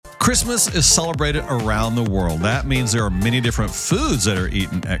Christmas is celebrated around the world. That means there are many different foods that are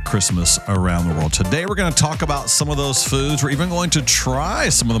eaten at Christmas around the world. Today, we're going to talk about some of those foods. We're even going to try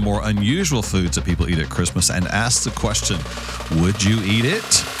some of the more unusual foods that people eat at Christmas and ask the question, would you eat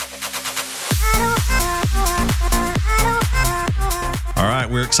it? All right,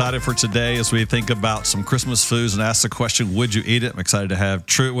 we're excited for today as we think about some Christmas foods and ask the question, would you eat it? I'm excited to have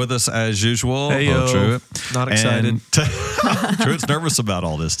Truett with us as usual. Hey, yo. Truett. Not excited. Truett's nervous about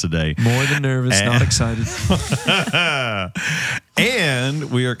all this today. More than nervous, not excited. And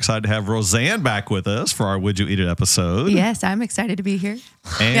we are excited to have Roseanne back with us for our Would You Eat It episode. Yes, I'm excited to be here.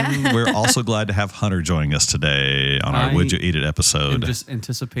 And we're also glad to have Hunter joining us today on our Would You Eat It episode. I'm just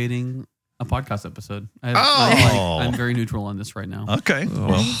anticipating a podcast episode. I'm very neutral on this right now. Okay.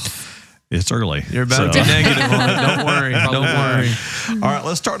 Well, it's early. You're about to be negative on it. Don't worry. Don't worry. All right,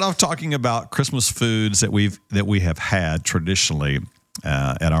 let's start off talking about Christmas foods that we have had traditionally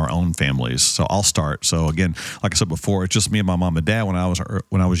at our own families. So I'll start. So again, like I said before, it's just me and my mom and dad when I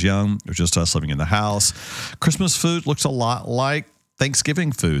was young. It was just us living in the house. Christmas food looks a lot like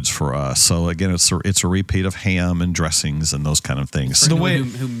Thanksgiving foods for us. So again, it's a repeat of ham and dressings and those kind of things. The way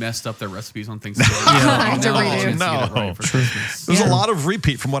who messed up their recipes on Thanksgiving. There's a lot of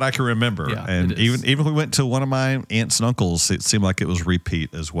repeat from what I can remember. Yeah, and even if we went to one of my aunts and uncles, it seemed like it was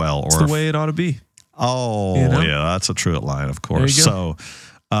repeat as well. It's the way it ought to be. Oh, yeah, that's a Truett line, of course. So,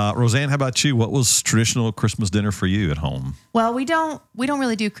 Roseanne, how about you? What was traditional Christmas dinner for you at home? Well, we don't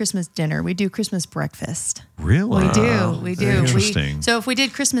really do Christmas dinner. We do Christmas breakfast. Really? We do. Interesting. So if we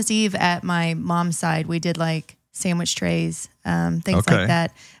did Christmas Eve at my mom's side, we did like sandwich trays, things like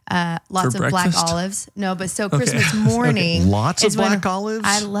that. Lots For of breakfast? black olives. No, but so Christmas morning. Lots of black olives?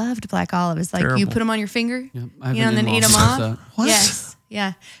 I loved black olives. Like you put them on your finger, and then eat them does off. that. What? Yes.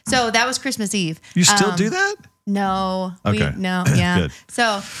 Yeah. So that was Christmas Eve. You still do that? No. Okay. Yeah. Good.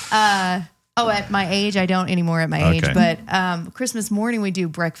 So, at my age, I don't anymore at my age, Okay. but Christmas morning we do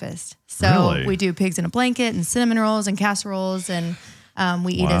breakfast. So Really? we do pigs in a blanket and cinnamon rolls and casseroles, and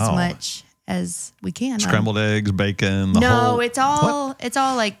we eat as Wow. much as we can. Scrambled eggs, bacon, the No, whole... it's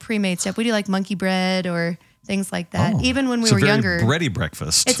all like pre-made stuff. We do like monkey bread or things like that. Oh. Even when we It's a were very younger. bready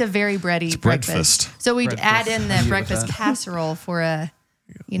breakfast. It's a very bready breakfast. breadfast. So we'd Breadfast. add in the Yeah, breakfast that. casserole for a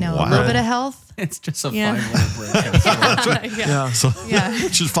Wow. little bit of health. It's just a Yeah. 5-layer bread. Yeah. So, Yeah.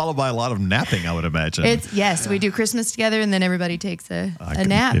 which is followed by a lot of napping, I would imagine. We do Christmas together, and then everybody takes a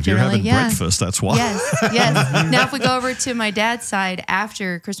nap. If you're generally, having breakfast, that's why. Yes. Now, if we go over to my dad's side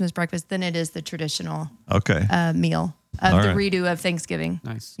after Christmas breakfast, then it is the traditional Okay. meal of All the right. redo of Thanksgiving.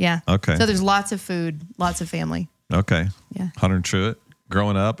 Nice. Yeah. Okay. So there's lots of food, lots of family. Okay. Yeah. Hunter and Truett,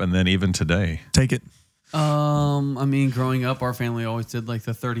 growing up, and then even today. Take it. I mean, growing up, our family always did like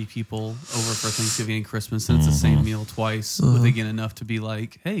the 30 people over for Thanksgiving and Christmas, and it's the same meal twice, with again enough to be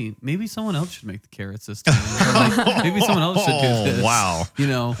like, hey, maybe someone else should make the carrots this time. Or like, maybe someone else should do this. Wow. You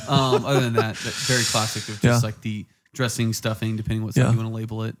know, other than that very classic of just like the dressing, stuffing, depending what side you want to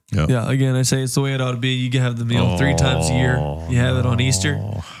label it. Yep. Yeah, again, I say it's the way it ought to be. You can have the meal 3 times a year. You have it on Easter,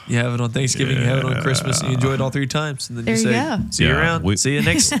 you have it on Thanksgiving, you have it on Christmas, and you enjoy it all 3 times. And then There you you say, go. see you Yeah, around. See you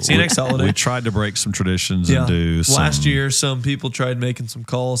next holiday. We tried to break some traditions and do some... Last year, some people tried making some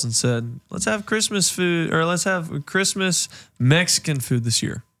calls and said, let's have Christmas food, or let's have Christmas Mexican food this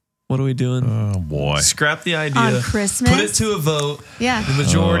year. What are we doing? Oh, boy. Scrap the idea. On Christmas? Put it to a vote. Yeah. The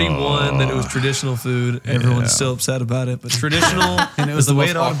majority won that it was traditional food. Everyone's still upset about it, but traditional And it was the way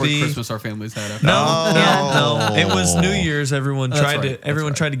most it ought to awkward be. Christmas our families had after. No. It was New Year's. Everyone That's tried right. to.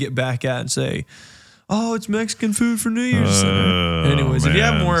 Everyone That's tried to get back at and say, "Oh, it's Mexican food for New Year's." Anyways, if you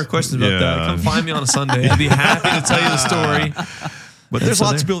have man. more questions about that, come find me on a Sunday. I'd be happy to tell you the story. But there's so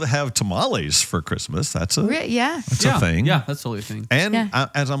lots there- of people that have tamales for Christmas. That's a Yeah. a thing. Yeah, that's totally a thing. And Yeah.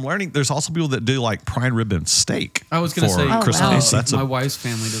 as I'm learning, there's also people that do like prime rib and steak. I was going to for say, Oh, Christmas. wow. That's my wife's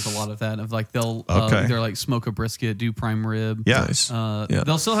family does a lot of that. Of like they'll Okay. either like smoke a brisket, do prime rib. Yeah. Nice.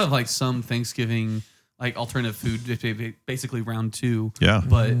 They'll still have like some Thanksgiving like alternative food, basically round 2. Yeah.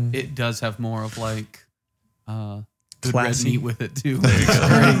 but it does have more of like good red Classy. meat with it too.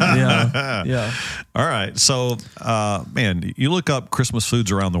 Yeah. All right. So, man, you look up Christmas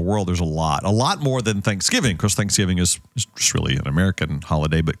foods around the world, there's a lot more than Thanksgiving. Because Thanksgiving is just really an American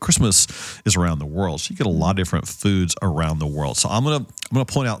holiday, but Christmas is around the world. So you get a lot of different foods around the world. So I'm gonna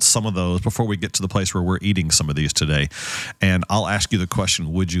point out some of those before we get to the place where we're eating some of these today. And I'll ask you the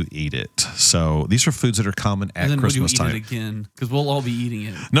question, would you eat it? So these are foods that are common at And then would you Christmas eat time. it again? Because we'll all be eating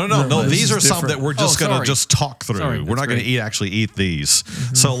it. No. this These is are some different. that we're just going to sorry. just talk through. Sorry, we're not that's going to great. actually eat these.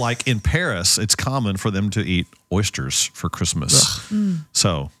 So, like in Paris, it's common for them to eat oysters for Christmas.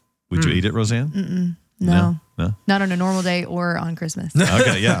 So, would you eat it, Roseanne? No. No? Not on a normal day or on Christmas.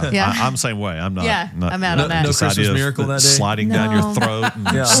 Okay, yeah. Yeah. I'm the same way. I'm not. Yeah, not I'm out on that. No this Christmas idea of miracle that day? sliding down your No. throat and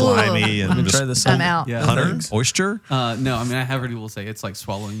Yeah. slimy Ooh. and Let me just try this. I'm out. Yeah. Hunter, Thanks. oyster. No, I mean I have heard people say it's like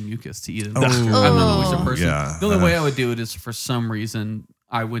swallowing mucus to eat it. Oh. I'm not an oyster person. Yeah. The only way I would do it is for some reason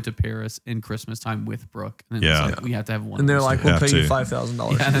I went to Paris in Christmas time with Brooke, and Yeah. it's like, we have to have one. And they're oyster. like, we'll Have pay you to.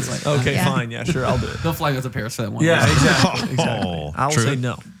 $5,000. Yeah, and it's like, okay, Yeah. fine. Yeah, sure. I'll do it. they'll fly us to Paris for that one. Yeah, oyster. exactly. Oh, I will true. say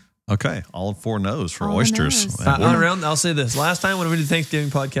no. Okay, all 4 no's for All oysters. no's. I'll say this. Last time when we did Thanksgiving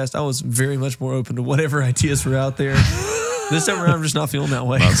podcast, I was very much more open to whatever ideas were out there. This time around, I'm just not feeling that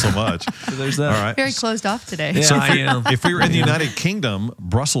way. Not so much. So there's that. All right. Very closed off today. Yeah, I am. If we were in the United Kingdom,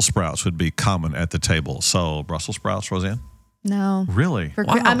 Brussels sprouts would be common at the table. So Brussels sprouts, Roseanne? No. Really? For,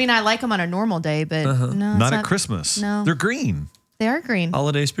 Wow. I mean, I like them on a normal day, but no, it's Not at Christmas. No. They're green. They are green.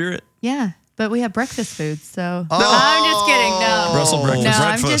 Holiday spirit. Yeah, but we have breakfast foods, so I'm just kidding. No, Brussels breakfast. no,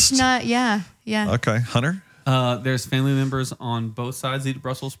 I'm Breakfast. just not. Yeah. Okay, Hunter? There's family members on both sides eat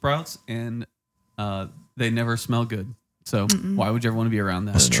Brussels sprouts, and they never smell good. So why would you ever want to be around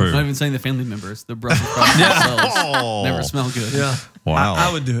that? That's true. I'm not even saying the family members. The Brussels sprouts themselves Oh. never smell good. Yeah. Wow.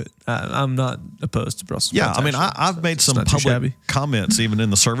 I would do it. I'm not opposed to Brussels Yeah, sprouts. I mean, actually. I've made It's some not too public shabby. comments, even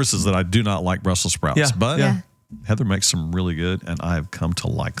in the services, that I do not like Brussels sprouts. Yeah, But yeah. Heather makes some really good, and I have come to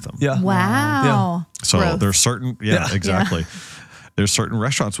like them. Yeah. Wow. So Gross. there's certain, Yeah. exactly. There's certain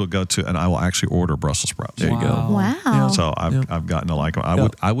restaurants we'll go to, and I will actually order Brussels sprouts. There you go. Wow. Yeah. So I've gotten to like them. I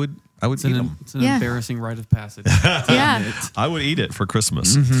would It's eat an, them. it's an Yeah. embarrassing rite of passage. Yeah. I would eat it for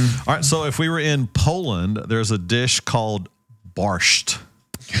Christmas. Mm-hmm. All right. So if we were in Poland, there's a dish called borscht.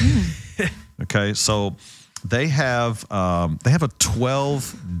 Okay. So they have a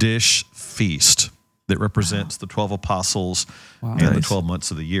 12-dish feast that represents the 12 apostles and the Nice. 12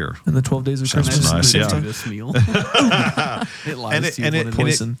 months of the year. And the 12 days of Sounds Christmas. nice, yeah. Do this meal. It lies And to you what it is.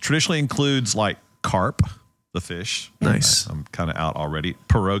 poison. traditionally includes like carp, the fish. Nice. I'm kind of out already.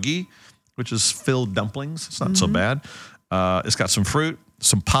 Pierogi, which is filled dumplings. It's not so bad. It's got some fruit,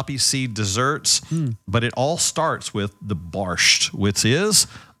 some poppy seed desserts, but it all starts with the borscht, which is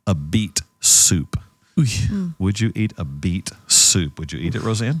a beet soup. Would you eat a beet soup? Would you eat it,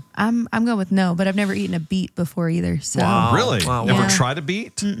 Roseanne? I'm going with no, but I've never eaten a beet before either. So Wow. Really? Wow. Never Yeah. tried a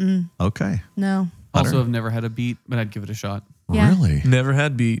beet? Mm-mm. Okay. no. Also, I've never had a beet, but I'd give it a shot. Yeah. Really? Never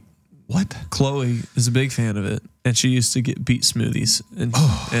had beet. What? Chloe is a big fan of it, and she used to get beet smoothies, and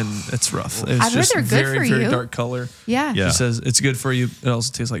it's rough. It's I've heard just they're good very, for very you. dark color. Yeah. Yeah. She says it's good for you. It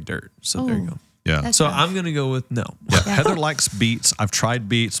also tastes like dirt. So there you Oh. go. Yeah. That's So rough. I'm gonna go with no. Yeah, Heather likes beets. I've tried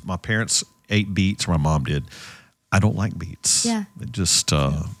beets. My parents ate beets, or my mom did. I don't like beets. Yeah. It just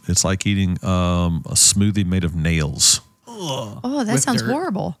it's like eating a smoothie made of nails. Oh, that With sounds dirt.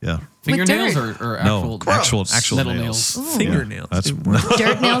 horrible. Yeah. Fingernails dirt. or No, actual actual metal nails. nails. Fingernails. That's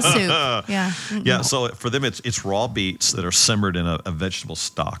Dirt nail soup. Yeah. yeah. So for them, it's raw beets that are simmered in a vegetable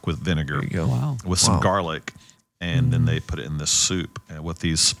stock with vinegar. There you go. Wow. With some garlic, and then they put it in this soup with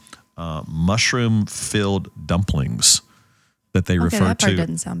these mushroom-filled dumplings that they that part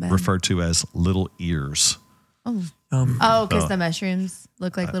doesn't sound bad. refer to as little ears. Oh, because the mushrooms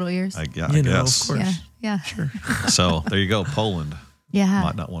look like little ears. I You know, guess. of course. Yeah. Yeah. So there you go, Poland. Yeah.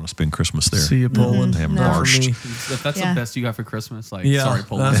 Might not want to spend Christmas there. See you, Poland. Damn No. borscht. If that's Yeah. the best you got for Christmas, like, Yeah, sorry,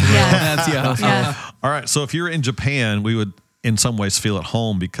 Poland. that's Yeah. That's, Yeah. All right. So if you're in Japan, we would in some ways feel at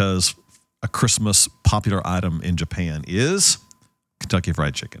home because a Christmas popular item in Japan is Kentucky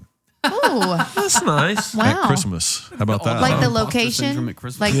Fried Chicken. Oh, That's nice. wow. At Christmas. How about that? Like the Imposter location, syndrome at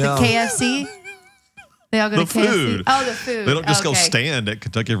Christmas. like Yeah. the KFC. They all go The to KFC. food. Oh, the food. They don't just go Okay. stand at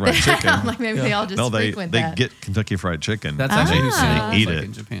Kentucky Fried Chicken. Like maybe they all just No, they frequent they that. get Kentucky Fried Chicken. That's actually who Ah. Santa Eat looks like it.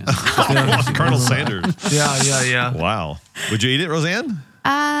 in Japan. Colonel Sanders. Yeah. Wow. Would you eat it, Roseanne?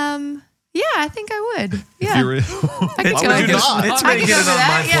 Yeah, I think I would. If Yeah. you were, I could It's go would you making, not? it's I could making go it for on that,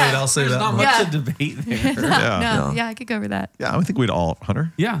 my plate. yeah. I'll say There's that not much. much Yeah. to debate there. yeah. No, yeah, I could go over that. Yeah, I think we'd all,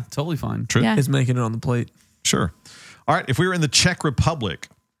 Hunter. Yeah, totally fine. True. Yeah. It's making it on the plate. Sure. All right. If we were in the Czech Republic,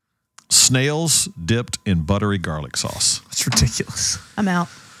 snails dipped in buttery garlic sauce. It's ridiculous. I'm out.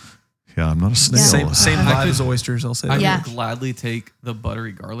 Yeah, I'm not a snail. Same I vibe could- as oysters. I'll say I that. Yeah. would gladly take the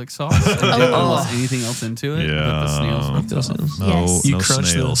buttery garlic sauce and dip almost anything else into it. But the snails Yeah. are tough. Those- No, Yes. You no crunch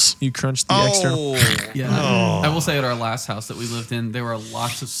snails. the extra. Yeah. I will say at our last house that we lived in, there were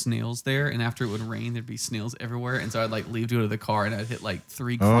lots of snails there. And after it would rain, there'd be snails everywhere. And so I'd like leave to go to the car and I'd hit like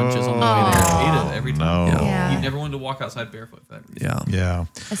 3 crunches on the way there. I ate it every time. No. Yeah. You never wanted to walk outside barefoot for that reason. Yeah. Yeah.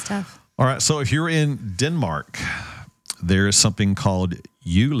 That's tough. All right. So if you're in Denmark, there is something called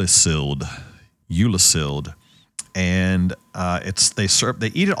julesild. Julesild. And they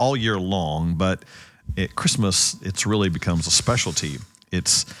eat it all year long, but at Christmas, it's really becomes a specialty.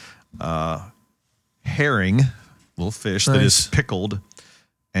 It's herring, little fish that is pickled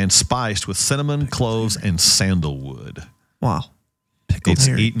and spiced with cinnamon, cloves, and sandalwood. Wow. Pickled It's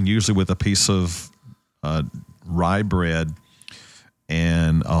herring. eaten usually with a piece of rye bread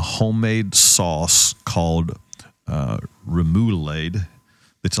and a homemade sauce called remoulade.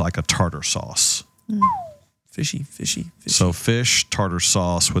 It's like a tartar sauce. Fishy. So fish, tartar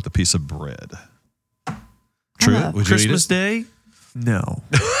sauce with a piece of bread. True. Would you Christmas eat it? Day? No.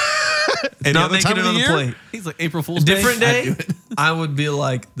 Any Not other making time it of on the the year? plate. He's like April Fool's Different Day. I'd day, do it. I would be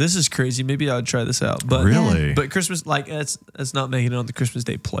like, this is crazy. Maybe I would try this out. But Really? But Christmas, like, it's not making it on the Christmas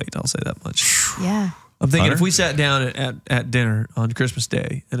Day plate. I'll say that much. Yeah. I'm thinking Hunter? if we sat down at dinner on Christmas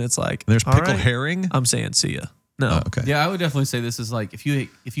Day and it's like, There's all pickled right, herring. I'm saying see ya. No. Oh, okay. Yeah, I would definitely say this is like if you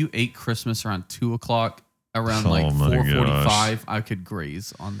ate Christmas around 2:00, around like Oh my 4:45, I could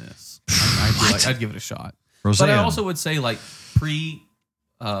graze on this. I'd give it a shot. Roseanne. But I also would say like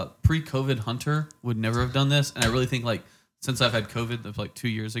pre-COVID Hunter would never have done this, and I really think like since I've had COVID of like 2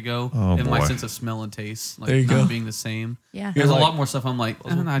 years ago, Oh, and my boy. sense of smell and taste like There you not go. being the same. Yeah. There's like- a lot more stuff I'm like,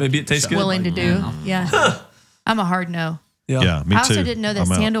 I'd maybe give it tastes a good. shot. Willing to do. Yeah. I'm a hard no. Yeah, me I also too. didn't know that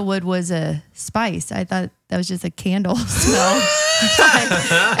I'm out. sandalwood was a spice. I thought that was just a candle smell. As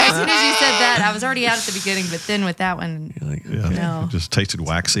soon as you said that, I was already out at the beginning, but then with that one, You're like, Yeah. No. It just tasted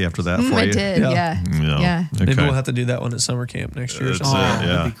waxy after that for I you. did. Yeah. Yeah. Yeah. Okay. maybe we'll have to do that one at summer camp next year or That's something. it.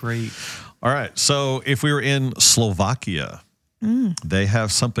 Yeah. That'd be great. All right. So if we were in Slovakia, they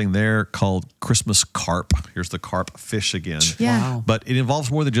have something there called Christmas carp. Here's the carp fish again. Yeah. Wow. But it involves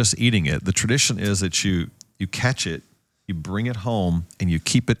more than just eating it. The tradition is that you catch it, you bring it home, and you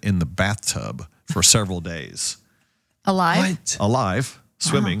keep it in the bathtub for several days, Alive. alive,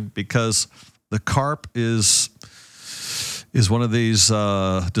 swimming, because the carp is one of these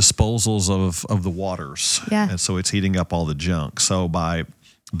disposals of the waters. Yeah. And so it's heating up all the junk. So by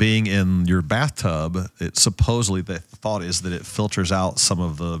being in your bathtub, it supposedly the thought is that it filters out some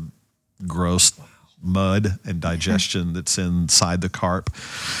of the gross mud and digestion that's inside the carp.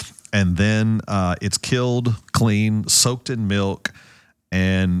 And then it's killed, clean, soaked in milk,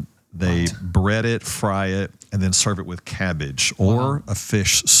 and they bread it, fry it, and then serve it with cabbage or a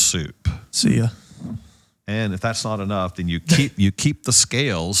fish soup. See ya. And if that's not enough, then you keep the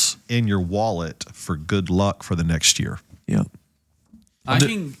scales in your wallet for good luck for the next year. Yeah. I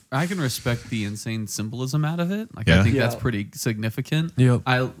can respect the insane symbolism out of it. Like Yeah. I think Yeah. that's pretty significant. Yep.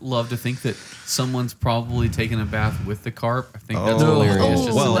 I love to think that someone's probably taken a bath with the carp. I think that's Oh. hilarious. Oh,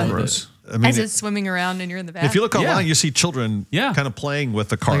 Just well, a little gross. bit. I mean, As it's swimming around and you're in the bath. if you look online, Yeah. you see children Yeah. kind of playing with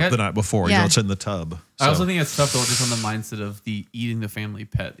the carp Like I- the night before. Yeah. It's in the tub. I also So, think it's tough though, just on the mindset of the eating the family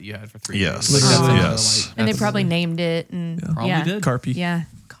pet that you had for 3 Yes. days. Like, Oh. another, yes. and they that's- probably named it and Probably yeah. did. Carpy. Yeah.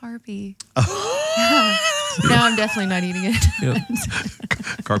 Carpy. No, I'm definitely not eating it.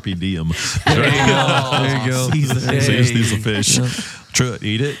 Yep. carpe diem. There you go. There you go. Seize the Hey. day. Seize the fish. True.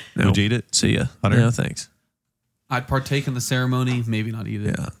 Eat it. No. Would you eat it? See ya. Hunter? No, thanks. I'd partake in the ceremony, maybe not eat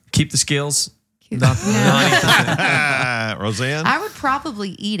it. Yeah. Keep the scales. Cute. Not, No. not eat the thing. Roseanne? I would probably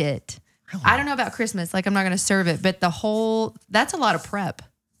eat it. I don't know about Christmas. Like I'm not going to serve it, but that's a lot of prep.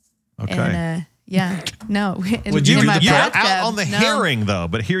 Okay. And yeah, no. Would you in do my the You're prep? out bathtub, on the no. herring, though,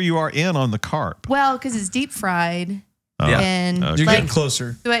 but here you are in on the carp. Well, because it's deep fried. Yeah. And Okay. You're like, getting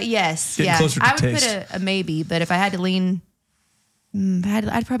closer. but yes, Getting yeah. closer to I would taste. put a maybe, but if I had to lean,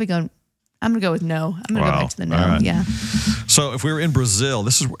 I'd probably go. I'm gonna go with no. I'm gonna Wow. go back to the no. All right. Yeah. So if we were in Brazil,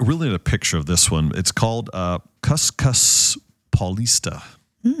 this is really need a picture of this one. It's called Cuscuz Paulista.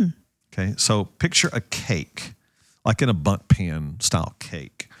 Okay, so picture a cake, like in a bundt pan style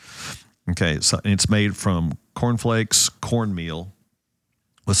cake. Okay, so and it's made from cornflakes, cornmeal,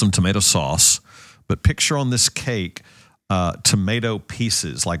 with some tomato sauce. But picture on this cake tomato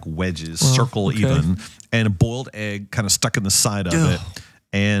pieces, like wedges, circle okay. even, and a boiled egg kind of stuck in the side of it.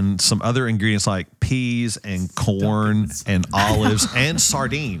 And some other ingredients like peas and corn and olives and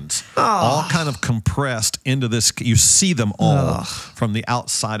sardines, all kind of compressed into this. You see them all from the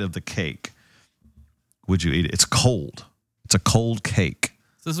outside of the cake. Would you eat it? It's cold. It's a cold cake.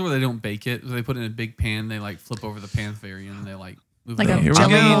 So this is where they don't bake it. They put it in a big pan. They like flip over the pan variant and they like move Like it a up. Here we jello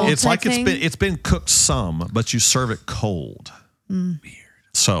go. roll It's type like thing? it's been cooked some, but you serve it cold. Weird.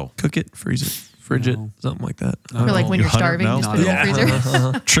 So Cook it, freeze it, fridge it, something like that. No. Or like when You you're hunter? starving, No? just put it in the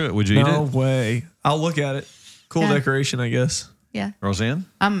freezer. true. Would you eat No it, way. I'll look at it. Cool Yeah. decoration, I guess. Yeah. Roseanne?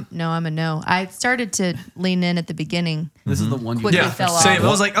 I'm a no. I started to lean in at the beginning. This is the one you Quickly get. fell off. Same. I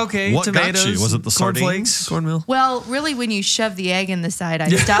was like, okay, What got tomatoes. you? Was it the cornflakes, sardines? cornmeal? Well, really, when you shove the egg in the side, I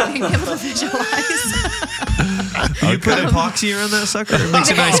stopped being able to visualize. You put epoxy around that sucker. It makes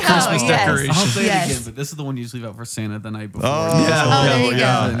a nice Christmas yes. decoration. I'll say Yes. it again, but this is the one you just leave out for Santa the night before. Oh, there you go.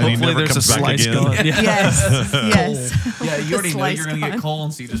 And he Hopefully never there's a comes back slice again. gone. Yeah. Yes. Yeah, you already know Slice you're going to get gone.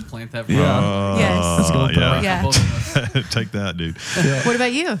 coal, so you just plant that. Yeah. Yes. Let's go with yeah. Yeah. Both of us. Take that, dude. What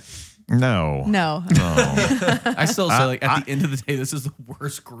about you? No. No. I still say, like, at the end of the day, this is the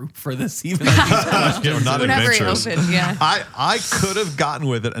worst group for this. Even like, these questions. Not We're not very adventurous. open. Yeah. I could have gotten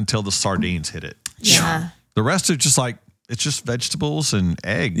with it until the sardines hit it. Yeah. The rest are just like it's just vegetables and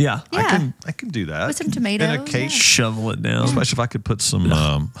egg. Yeah. Yeah. I can do that. With some tomatoes, and a cake. yeah. Shovel it down. Especially if I could put some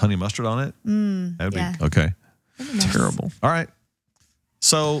honey mustard on it. That'd yeah. be okay. Terrible. All right.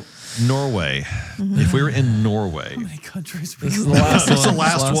 So Norway. If we were in Norway, How many countries? This is the last this is the one.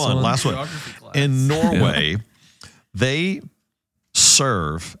 last one. Last one. Geography class. In Norway, they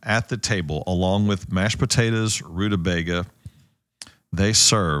serve at the table along with mashed potatoes, rutabaga. They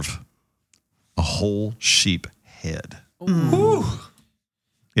serve a whole sheep head.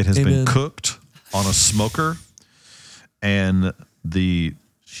 It has been Amen. cooked on a smoker, and the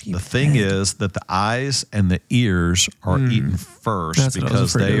thing is that the eyes and the ears are eaten first That's what I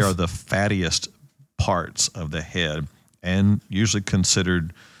was because afraid they of. are the fattiest parts of the head and usually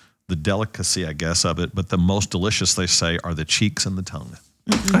considered the delicacy, I guess, of it. But the most delicious, they say, are the cheeks and the tongue.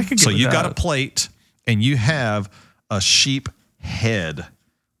 I could get So with you got a that. plate and you have a sheep head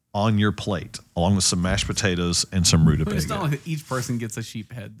on your plate along with some mashed potatoes and some But it's not rutabaga. like each person gets a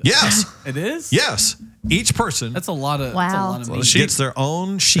sheep head. Though. Yes. It is? Yes. Each person That's a lot of, Wow. that's a lot of Well, meat. sheep- gets their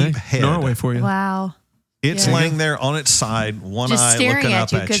own sheep Hey, head. Norway for you. Wow. It's Yeah. laying there on its side, one Just eye staring looking at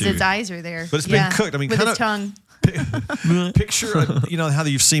up you at because you. its eyes are there. But it's been cooked. I mean, with kinda- its tongue. Picture, you know, how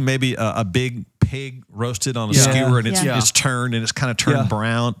you've seen maybe a big pig roasted on a Yeah. skewer and Yeah. it's turned and it's kind of turned Yeah.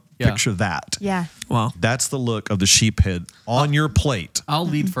 brown. Yeah. Picture that. Yeah. Wow. That's the look of the sheep head on your plate. I'll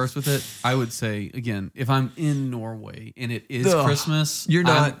lead first with it. I would say, again, if I'm in Norway and it is Ugh. Christmas, You're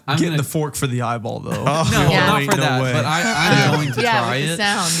not I'm getting gonna, the fork for the eyeball, though. No, Yeah. not for No that. way. But I'm going to Yeah, try with the it.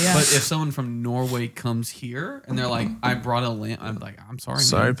 sound, yeah. But if someone from Norway comes here and they're like, I brought a lamb, I'm like, I'm sorry.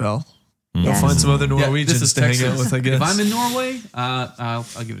 Sorry, man. pal. Yes. Go find some other Yeah, Norwegians this is to hang Texas. out with, I guess. If I'm in Norway, I'll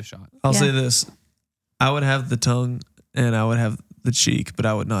give it a shot. I'll Yeah. say this. I would have the tongue and I would have the cheek, but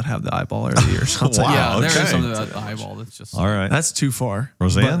I would not have the eyeball or the ears. I'll tell you Wow. that. Yeah, there okay. is something about the eyeball that's just. All right. That's too far.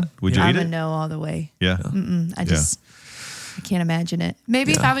 Roseanne, But- would you I'm eat a it? no all the way. Yeah. I just I can't imagine it.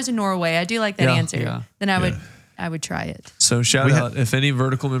 Maybe if Yeah. I was in Norway, I do like that Yeah. answer. Yeah. Then I would try it. So shout We out if any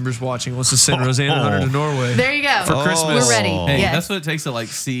vertical members watching wants to send Roseanne and Hunter to Norway. There you go. For Christmas. We're ready. Hey, yes. that's what it takes to like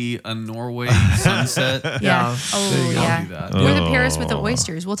see a Norway sunset. yeah. Yeah. Oh There you go. yeah. I'll do that. Or the Paris with the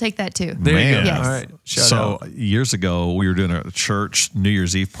oysters. We'll take that too. There you Man. go. Yes. All right. Shout So out. years ago, we were doing a church New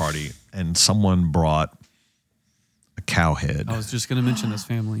Year's Eve party, and someone brought a cow head. I was just going to mention this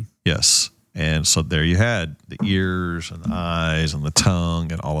family. Yes. And so there you had the ears and the eyes and the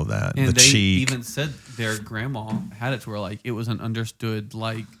tongue and all of that. And the they cheek. even said their grandma had it to where like it was an understood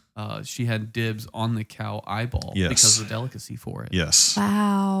like she had dibs on the cow eyeball Yes. because of the delicacy for it. Yes.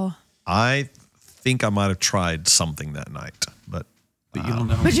 Wow. I think I might have tried something that night, but But you don't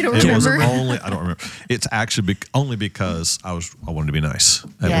know. But you don't it was remember? only, I don't remember. It's actually only because I wanted to be nice.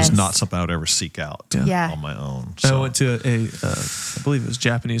 It Yes. was not something I would ever seek out Yeah. on my own. I So, went to I believe it was a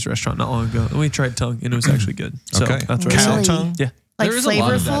Japanese restaurant not long ago, and we tried tongue, and it was actually good. So okay. that's what I Cow Really? said. tongue? Yeah. Like there is a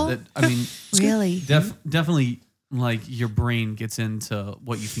lot of flavorful? that. I mean, Really? definitely like your brain gets into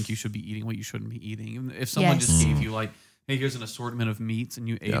what you think you should be eating, what you shouldn't be eating. And if someone Yes. just gave you like, hey, here's an assortment of meats and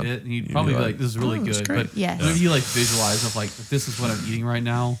you ate Yeah. it, and you'd You'd probably be be like, like, this is really "Oh, it's good. great." But Yes. whenever you like visualize of like, this is what I'm eating right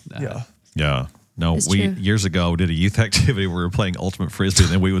now. Yeah. Yeah. No, It's we true. years ago did a youth activity where we were playing ultimate frisbee,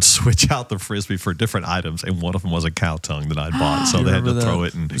 and then we would switch out the frisbee for different items, and one of them was a cow tongue that I bought, so You they had to remember throw that?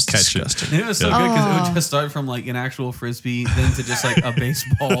 it and It was catch disgusting. And it was so Yeah. good because it Oh. would just start from like an actual frisbee, then to just like a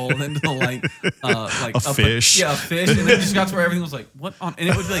baseball, then to like A fish. yeah, a fish, and then it just got to where everything was like, what on? And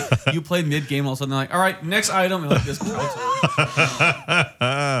it would be like you played mid game, all of a sudden they're like, all right, next item, and like this.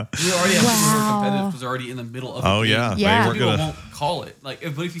 You already have people who are competitive because they're already in the middle of. Oh the game. yeah, Yeah. they were People gonna. won't call it. Like,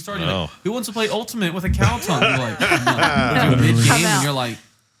 but if you started, No. like, who wants to play ultimate with a cow tongue? You're like, no. Mid game, Come out. and you're like,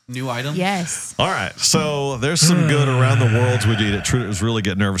 new item. Yes. All right, so there's some good around the world we eat. It is really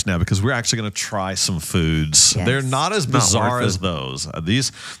getting nervous now because we're actually going to try some foods. Yes. They're not as Not bizarre worth as it. those.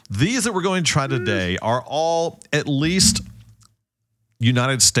 These that we're going to try today are all at least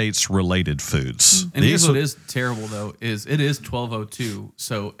United States related foods. And here's These what is terrible though is it is 12:02,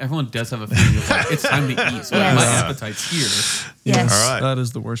 so everyone does have a feeling of like it's time to eat. So Yes. my appetite's here. Yes. All right. That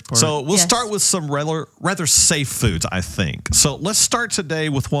is the worst part. So we'll Yes. start with some rather safe foods, I think. So let's start today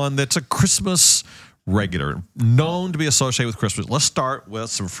with one that's a Christmas regular, known to be associated with Christmas. Let's start with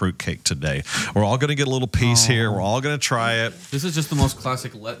some fruitcake today. We're all going to get a little piece here. We're all going to try it. This is just the most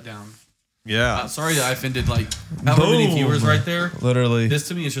classic letdown. Yeah. Sorry that I offended however many viewers right there. Literally. This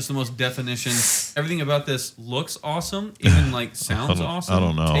to me is just the most definition. Everything about this looks awesome, even sounds awesome. I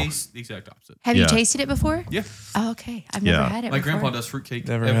don't know. Tastes the exact opposite. Have Yeah. you tasted it before? Yeah. Oh, okay. I've never Yeah. had it My before. grandpa does fruitcake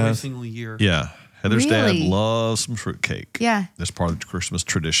Never every have. single year. Yeah. Heather's dad Really? loves some fruitcake. Yeah. That's part of the Christmas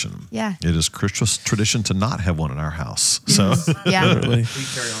tradition. Yeah. It is Christmas tradition to not have one in our house. So, Yeah. Literally. We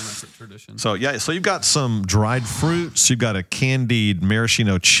carry on that tradition. so you've got some dried fruits. You've got a candied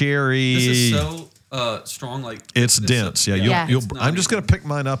maraschino cherry. This is so strong. It's dense. Yeah. Yeah. I'm just going to pick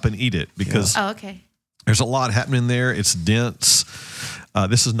mine up and eat it because Oh, okay. there's a lot happening there. It's dense.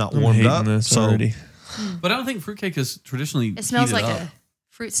 This is not warmed hating up. this So already. But I don't think fruitcake is traditionally. It smells heated like up. a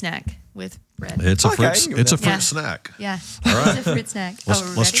fruit snack with bread. it's a Okay, I fruit. can give It's a that. fruit Yeah. snack. Yeah. All right. It's a fruit snack. Let's Oh,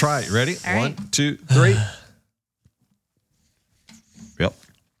 let's ready? try it. Ready? All right. 1, 2, 3. Yep.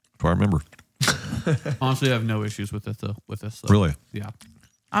 Do I remember? Honestly, I have no issues with it though. With this, though. Really? Yeah.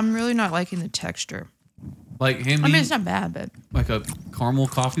 I'm really not liking the texture. Hand I me mean, it's not bad, but like a caramel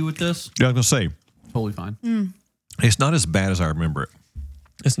coffee with this. Yeah, I was going to say, Totally fine. it's not as bad as I remember it.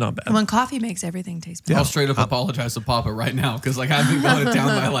 It's not bad. when coffee makes everything taste better. I'll straight up apologize to Papa right now because I've been going it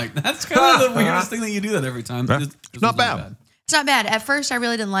down by that's kind of the weirdest thing that you do that every time. Yeah. This Not was bad. It's not bad. At first, I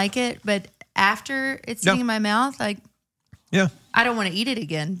really didn't like it, but after it's sitting Yeah. in my mouth, Yeah. I don't want to eat it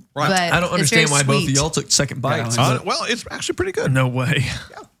again. Right. But I don't it's very understand why both of sweet. y'all took second bites. Yeah, but Well, it's actually pretty good. no way.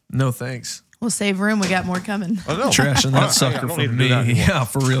 No thanks. We'll save room. We got more coming. I know. Trashing All that right, sucker I don't for need to do me. that anymore. Yeah,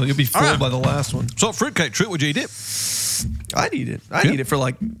 for real. You'll be full right. by the last one. So fruitcake, Treat, would you eat it? I'd eat it. I'd Yeah. eat it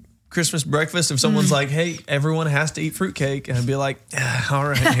for Christmas breakfast. If someone's like, hey, everyone has to eat fruitcake, and I'd be like, all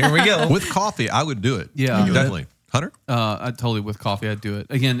right, here we go. With coffee, I would do it. Yeah. Definitely. Hunter? I totally with coffee. I'd do it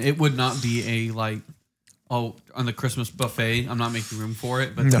again. It would not be on the Christmas buffet. I'm not making room for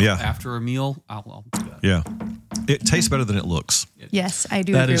it, but No. Yeah. after a meal, I'll do that. Yeah. It tastes better than it looks. Yes, I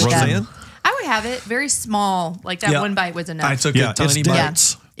do That agree is with Roseanne? that. I would have it very small. Like that Yeah. one bite was enough. I took Yeah, a tiny it's bite. yeah.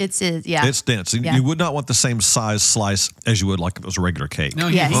 dense. It's yeah. It's dense. Yeah. You would not want the same size slice as you would like if it was a regular cake. No,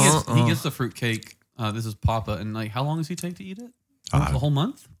 Yes. he gets the fruit cake. This is Papa, and how long does he take to eat it? The whole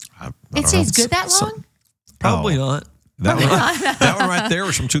month? I It don't stays know. good that long? Probably Oh. not. That one, that one right there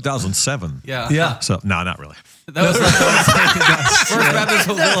was from 2007. Yeah. Yeah. So, no, not really. That was First Baptist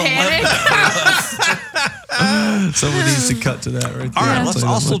was a little Panic. Someone needs to cut to that right there. All right, I'll let's tell you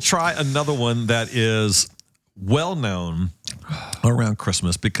that also much. try another one that is well known around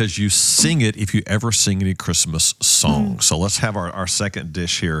Christmas because you sing it if you ever sing any Christmas songs. So let's have our second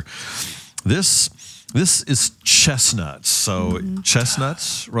dish here. This is chestnuts. So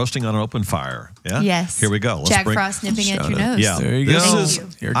chestnuts roasting on an open fire. Yeah. Yes. Here we go. Let's Jack bring- Frost nipping at Shout your out. nose. Yeah. There you This go. is-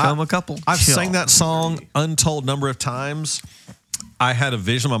 Here come a couple. I've sang that song untold number of times. I had a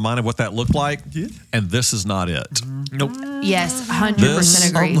vision in my mind of what that looked like, and this is not it. Nope. Yes, 100%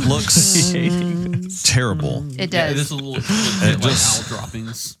 This agree. looks terrible. It Yeah, does. this is a little legit, just- owl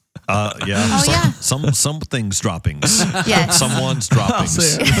droppings. Yeah. Oh, yeah. Some things droppings. Yes. Someone's I'll droppings.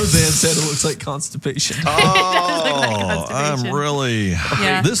 say it. Roseanne said it looks like constipation. Oh, I'm constipation. really.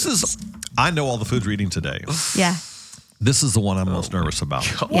 Yeah. This is. I know all the foods we're eating today. Yeah. This is the one I'm most nervous about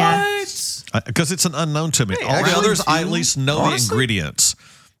Yeah. because it's an unknown to me. All the actually, others, I too, at least know the honestly, ingredients.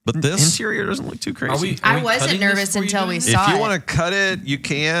 But this, Interior doesn't look too crazy. Are we I wasn't cutting this nervous for you until we guys? saw if you it. want to cut it, you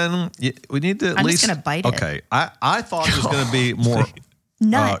can. We need to at I'm least. just gonna bite it. Okay, I thought it was going to be more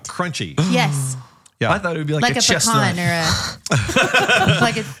Nut. crunchy. Yes. Yeah, I thought it would be Like a a chestnut. pecan or a.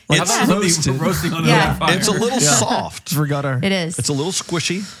 like a. How It's about somebody roasted. roasting on Yeah. a fire? it's a little soft. Forgot our. It is. It's a little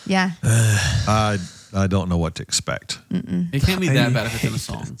squishy. Yeah. I don't know what to expect. It can't be that bad if it's in a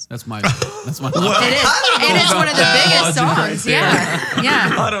song. That's my. It is. It is one of the biggest songs. Yeah.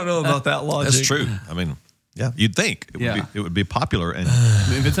 Yeah. I don't know about that logic. That's true. I mean, yeah, you'd think Yeah. it would be popular, and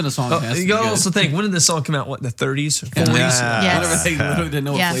If it's in a song, it has to You be gotta good. also think, when did this song come out? What, the 30s, 40s? Whenever Yes. they literally didn't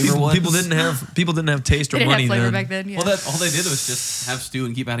know Yeah. what flavor was. People didn't have taste or They didn't money have flavor then. back then. Yeah. Well, all they did was just have stew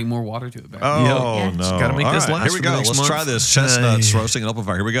and keep adding more water to it. Back then. oh Yeah. no, Gotta make All this right, last Here we for the go. next Let's month. try this chestnuts Hey. roasting on open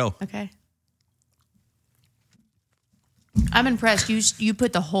fire. Here we go. Okay. I'm impressed. You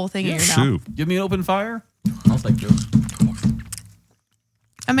put the whole thing in your mouth. Shoot. Give me an open fire. I'll take those.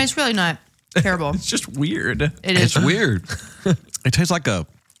 I mean, it's really not terrible. It's just weird. It It's is. weird. It tastes like a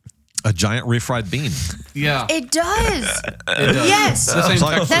giant refried bean. Yeah. It does. It does. Yes. The same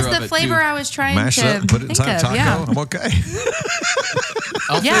like- texture That's of the it, flavor too. I was trying Mash it to up and put it think inside a of. taco. Yeah. I'm okay.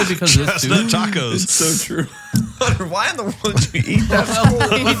 I'll Yeah. say because this too. Tacos. So true. wonder why in the world did you eat that?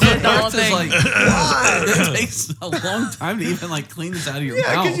 He did the whole It's thing. like, it takes a long time to even like clean this out of your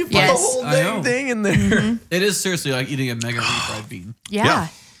Yeah, mouth. because you put Yes. the whole I dang know. thing in there. It is seriously like eating a mega refried bean. Yeah. Yeah.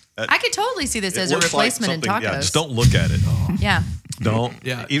 I could totally see this It as a looks like replacement in something- tacos. Yeah, just don't look at it. Yeah. Don't.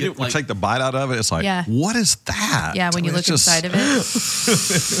 Yeah, Even it, if we like- take the bite out of it, it's like, Yeah. what is that? Yeah, when you It's look just- inside of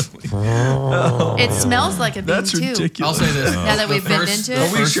it. It smells like a bean That's too. I'll ridiculous. say this. Now that the we've been first- into the it.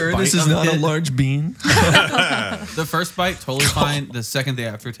 Are we first sure this bite is of not a it- large bean? The first bite, totally fine. The second the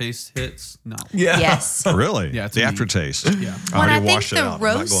aftertaste hits, no. Yeah. Yes. Really? Yeah, it's the a meat. aftertaste. Yeah. I Well, already I think washed it the out. I'm not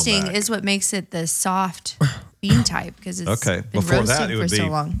going roasting back. is what makes it the soft bean type because it's Okay. been Before roasted that, it for would be so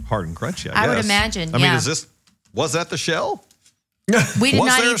long. hard and crunchy. I would guess. imagine, I mean, yeah. was that the shell? We did Was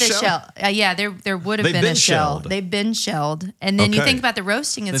not there eat a the shell? shell. Yeah, there would have They've been been a shell. shelled. They've been shelled, and then you Okay. think about the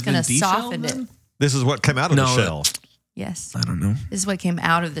roasting; it's They've going to been soften de-shelled it. then? This is what came out of No, the shell. Yes, I don't know. this is what came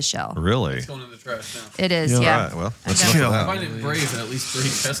out of the shell. Really? It's going in the trash now. It is, Yeah. yeah. All right. Well, that's got enough it. of I that. find it brave that at least 3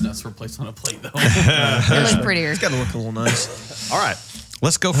 chestnuts were placed on a plate, though. It looked prettier. It's got to look a little nice. All right.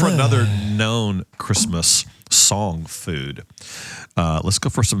 Let's go for another known Christmas song food. Let's go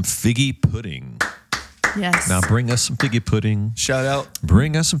for some figgy pudding. Yes. Now, bring us some figgy pudding. Shout out.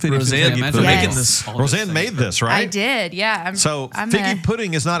 Bring us some figgy Roseanne, pudding. for Yes. making this. Roseanne made this, right? I did. Yeah. I'm Figgy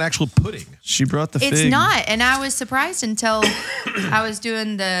pudding is not actual pudding. She brought the fig. It's not, and I was surprised until I was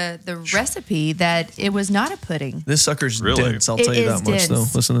doing the recipe that it was not a pudding. This sucker's Really? dense. I'll It tell you is that much, though.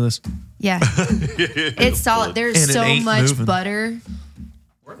 dense. Listen to this. Yeah, it's solid. There's And it so ain't much moving. butter.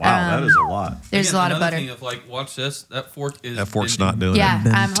 Wow, that is a lot. There's Again, a lot of another butter. Thing of like, watch this. That fork is. That fork's bending. not doing Yeah,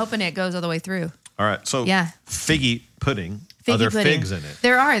 it. I'm hoping it goes all the way through. All right. So, Yeah. figgy pudding. Are Figgy there pudding. figs in it?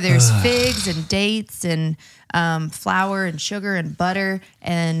 There are. There's figs and dates and flour and sugar and butter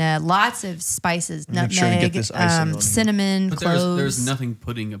and lots of spices. Make sure you Nutmeg, get this icing on. cinnamon, But cloves. there's nothing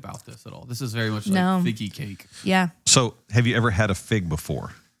pudding about this at all. This is very much like No. figgy cake. Yeah, So, have you ever had a fig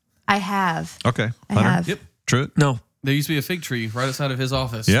before? I have. Okay. I Hunter? have. Yep. True. No. There used to be a fig tree right outside of his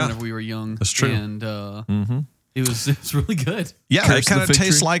office Yeah. whenever we were young. That's true. And it was really good. Yeah, Curse it kind the of fig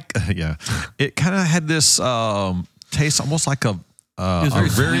tastes tree? like it kind of had this taste almost like a was very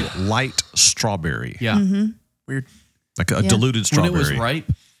very light strawberry, Yeah. Weird. like a Yeah. diluted When strawberry. it was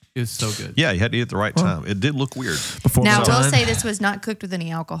ripe, it was so good. Yeah, you had to eat it at the right time. It did look weird. Before Now, my I will time. say this was not cooked with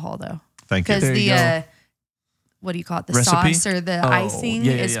any alcohol, though. Thank you. Because There you the, go. what do you call it? The Recipe? sauce or the Oh, icing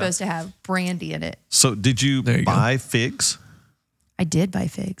yeah, is yeah. supposed to have brandy in it. So, did you There you go. buy figs? I did buy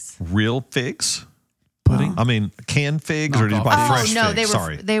figs. Real figs? pudding. I mean, canned figs, or did you buy Knockoff fresh Oh, no, figs? they were,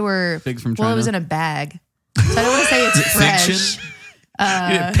 Sorry. they were, Figs from well, it was in China? a bag. So I don't want to say it's fresh. Fiction. You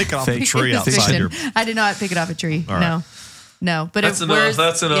didn't pick it off the Fake. tree It's outside your. fiction. I did not pick it off a tree. All right. No. No, but That's it enough. was,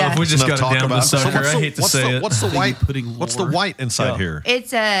 That's enough. yeah. We just Enough got to talk down the about- so sucker. what's I the- hate to what's say the- it. What's the Figgy white? pudding What's the lore. white inside Yeah. here?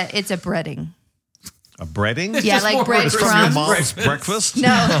 It's a breading. A breading? Yeah, just like more words It's from your breadcrumbs. mom's breakfast?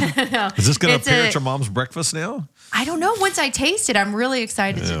 No, no. Is this going to It's appear a- at your mom's breakfast now? I don't know. Once I taste it, I'm really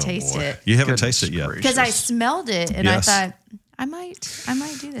excited to Oh, taste boy. it You haven't Goodness tasted it yet. gracious. because I smelled it and Yes. I thought I might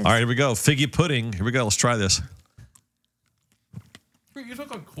do this. All right, here we go. Figgy pudding. Here we go. Let's try this. You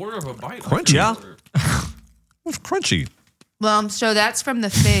took a quarter of a bite. Crunchy. Yeah. It's crunchy. Well, so that's from the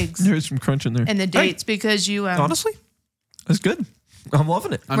figs There's some crunch in there. and the dates because you Honestly, that's good. I'm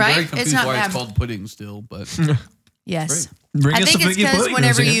loving it. I'm Right? very It's confused not why bad. it's called pudding still, but yes. Bring I us think some it's figgy because pudding.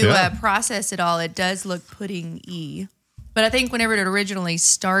 whenever Roseanne. you Yeah. process it all, it does look pudding-y. But I think whenever it originally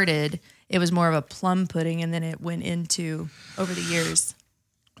started, it was more of a plum pudding, and then it went into over the years.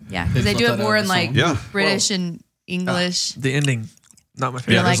 Yeah, because they left do that it out more of in the like song. Yeah. British and English. The ending, not my Yeah,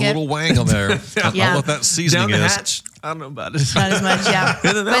 favorite. like there's a it? little wang on there. I don't know what that Down seasoning the is. hatch. I don't know about it. Not as much, yeah.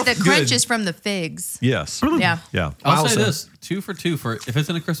 In and But out, the crunch good. is from the figs. Yes. Yeah. Yeah. I'll say Wowza. this: 2 for 2 for if it's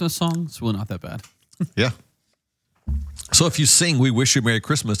in a Christmas song, it's really not that bad. Yeah. So if you sing "We Wish You a Merry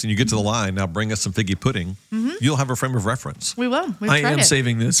Christmas" and you get to the line, "Now bring us some figgy pudding," you'll have a frame of reference. We will. We've I tried am it.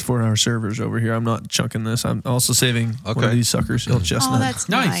 saving this for our servers over here. I'm not chunking this. I'm also saving one Okay. of these suckers, Il Chestnut, Oh, that's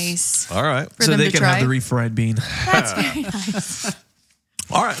Nice. nice. All right. For so them they to can try. have the refried bean. That's very nice.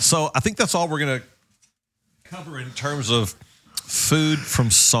 All right. So I think that's all we're going to cover in terms of food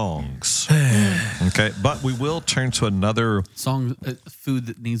from songs. Okay. But we will turn to another, Song, food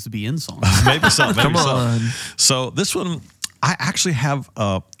that needs to be in songs. maybe something. Come maybe something. on. So this one, I actually have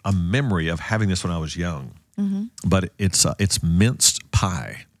a memory of having this when I was young, but it's minced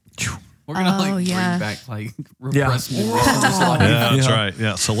pie. We're gonna Oh, like yeah. bring back like repressed memories. Yeah, that's Yeah. right.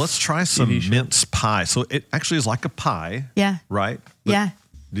 Yeah. So let's try some TV show. mince pie. So it actually is like a pie. Yeah. Right? But Yeah.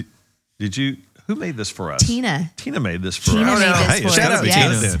 Did you Who made this for us? Tina. Tina made this for Tina us. made this Hey, it's for gotta us, be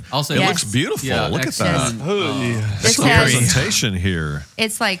yes. Tina then. I'll say It Yes. looks beautiful. Yeah, Look at that. excellent. This The has, presentation here.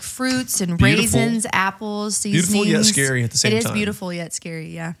 it's like fruits and Beautiful. raisins, apples, seasonings. Beautiful yet scary at the same It is time. beautiful yet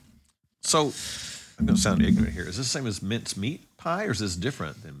scary, yeah. So I'm going to sound ignorant here. Is this the same as mince meat pie, or is this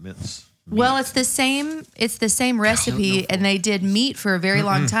different than mince meat? Well, it's the same recipe, and they did meat for a very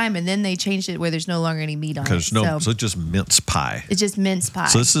long time, and then they changed it where there's no longer any meat on it. Because so So it's just mince pie. it's just mince pie.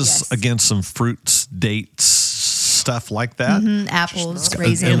 So this is, yes. again, some fruits, dates, stuff like that. Apples, It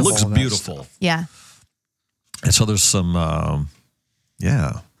raisins. looks All that beautiful. stuff. Yeah. And so there's some,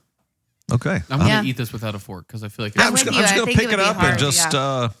 yeah. Okay. I'm gonna Yeah. eat this without a fork because I feel like I'm I'm with just you. I going to think it pick would it be up hard, and just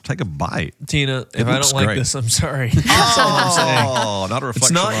yeah. take a bite. Tina, if I looks don't like great. this, I'm sorry. Oh, not a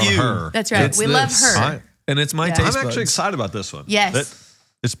reflection not on you. her. That's right. It's We love this. her. And it's my Yeah. taste I'm actually buds. excited about this one. Yes.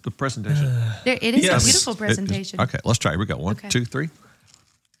 It's the presentation. There, it is Yes. a beautiful It is- presentation. okay, let's try. Here we go. One, Okay. 2, 3.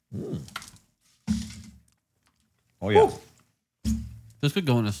 Oh, yeah. this could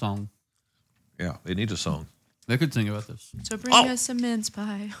go in a song. Yeah, it needs a song. They could sing about this. So bring us some mince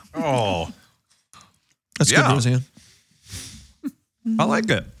pie. Oh, That's Yeah. good news, Ian. I like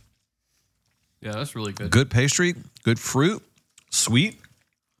it. Yeah, that's really good. Good pastry, good fruit, sweet.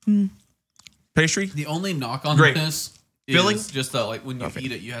 Pastry? The only knock on Great. this Filling? is just that, like, when you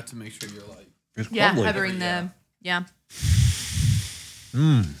eat it, you have to make sure you're like. It's Yeah, crumbly. covering the, yeah.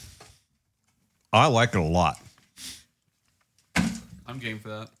 I like it a lot. I'm game for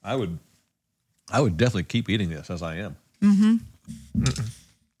that. I would definitely keep eating this as I am. Mm-hmm.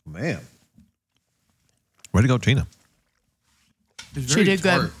 Man. Way to go, Tina. It's She very did good.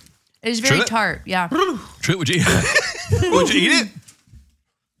 tart. It is very Should it? tart, yeah. True, would you would you eat it?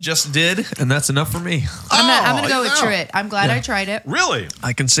 Just did, and that's enough for me. I'm gonna go with yeah. Truett. I'm glad I tried it. Really?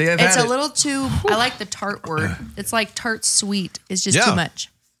 I can say I've It's had a little too, I like the tart word. It's like tart sweet. It's just Yeah. too much.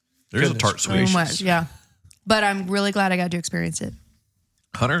 There's Goodness a tart sweet. Too much, yeah. But I'm really glad I got to experience it.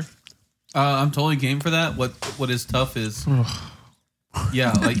 Hunter? I'm totally game for that. What is tough is,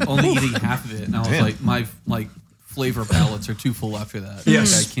 yeah, like only eating half of it, and I was Damn. like, my flavor palettes are too full after that.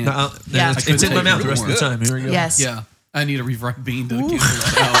 Yes. Like, I can't. Yeah. It's, it's in my I couldn't mouth the rest of the take it. time. Here we go. Yes. Yeah, I need a refried bean to cancel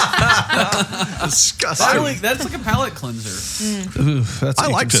that out. Disgusting. That's like a palate cleanser. Ooh, that's I what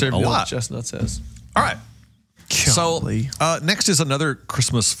you liked can it serve a me, lot. like Chestnut says. All right. Golly. So next is another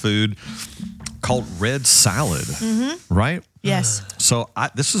Christmas food called red salad, right? Yes. So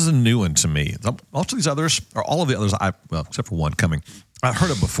this is a new one to me. Most of these others, or all of the others, well, except for one coming, I've heard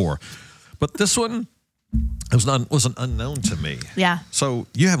of before. But this one was an unknown to me. Yeah. So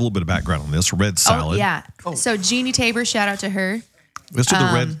you have a little bit of background on this red salad. Oh, yeah. So Jeannie Tabor, shout out to her. Let's do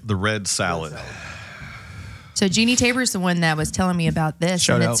the red salad. So Jeannie Tabor's the one that was telling me about this,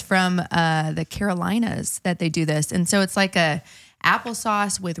 Shout and out. it's from the Carolinas that they do this. And so it's like a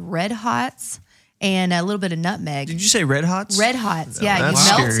applesauce with red hots and a little bit of nutmeg. Did you say Red Hots? Red hots, yeah. You that's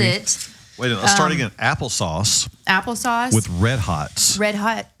melt scary. it. Wait a minute. Let's start again. Applesauce Applesauce with red hots. red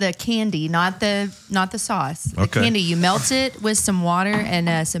hot, the candy, not the sauce. The Okay. candy. You melt it with some water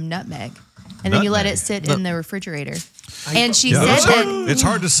and some nutmeg, and then you let Nutmeg. it sit in the refrigerator. And she Yeah, said it's hard, that, it's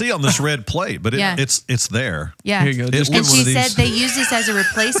hard to see on this red plate, but Yeah. it's there. yeah. Here you go. Just And give one she of these. said they use this as a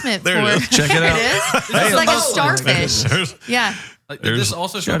replacement There for. it is. Check it out. It is. It's like a starfish. There's- Yeah. Like, There's- this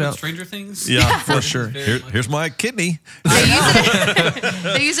also Shout showed in out. Stranger Things. Yeah, For sure. Here's my kidney.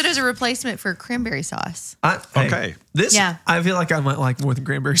 They use it as a replacement for cranberry sauce. Okay. This, Yeah. I feel like I might like more than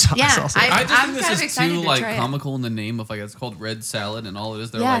cranberry sauce. Yeah, also. I just I'm think this kind of is excited too to like try it. comical in the name of like it's called red salad and all it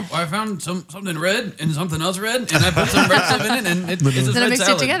is. They're Yeah. like, well, I found something red and something else red and I put some red stuff in it and it's a Then I red mixed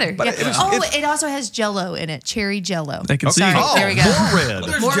salad. it together. But Yeah. it's- It also has Jello in it, cherry Jello. I can see. Sorry. Oh, There we go. more red.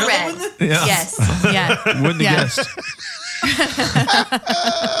 There's More Jell-O red. in it? Yeah. Yes. Yeah. Wouldn't Yeah. have guessed.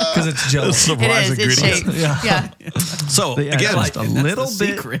 Because it's Jello. Surprise It is. It's ingredient. shaped. Yeah. Yeah. So But yeah, again, just a and that's little the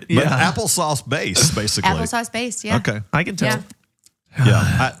bit. secret. but Yeah. applesauce base, basically. Applesauce based. Yeah. Okay. I can tell. Yeah.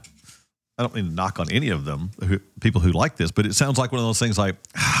 Yeah. I don't mean to knock on any of them, people who like this, but it sounds like one of those things like,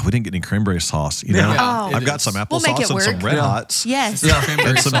 we didn't get any cranberry sauce. You know, Yeah. Oh. I've It got is. some We'll make applesauce it and some work. red Yeah. hots. Yes. Yeah. Cranberry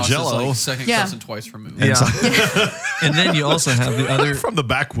And some sauce Jell-O. is like second Yeah. cousin twice removed. Yeah. And then you also have the other. From the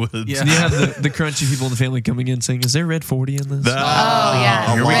backwoods. Yeah. You have the crunchy people in the family coming in saying, "Is there red 40 in this?" Oh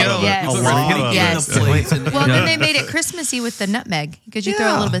yeah. Here we Red- go. Yes. A We're lot getting of Yes. it. plates and Well, Yeah. then they made it Christmassy with the nutmeg because you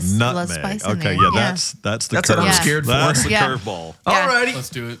throw a little bit a little Nutmeg. spice in Okay, there. yeah, that's the That's what curve. I'm Yeah. scared for. That's the Yeah. curveball. Yeah. Alrighty. let's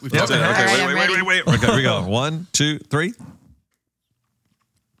do it. We've Okay, talked about All it. right, wait, I'm ready. wait. Okay, here we go. 1, 2, 3.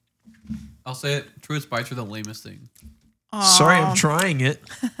 I'll say it. Truest bites are the lamest thing. Sorry, I'm trying it.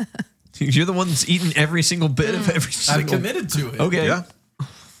 You're the one that's eating every single bit of every I've single. committed to it. Okay. Yeah.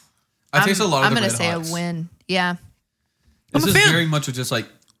 I taste a lot of I'm the gonna red say hots. a win. Yeah. This I'm a is fan. very much just like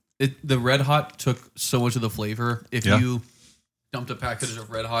the Red Hot took so much of the flavor. If Yeah. you dumped a package of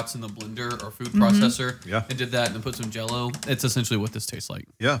Red Hots in the blender or food Mm-hmm. processor Yeah. and did that and then put some Jell-O, it's essentially what this tastes like.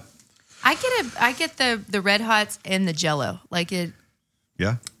 Yeah. I get the Red Hots and the Jell-O. Like it,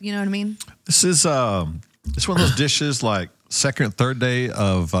 Yeah. you know what I mean? This is it's one of those dishes like second and third day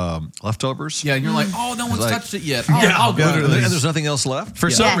of leftovers. Yeah, and you're like, oh, no one's Like- touched it yet. I'll go Yeah, to and this. there's nothing else left. For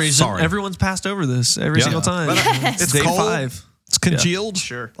some Yes. reason, Sorry. everyone's passed over this every Yeah. single time. But, It's it's day cold. 5. It's congealed.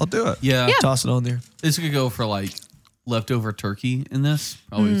 Sure. I'll do it. Yeah. Toss it on there. This could go for like leftover turkey in this.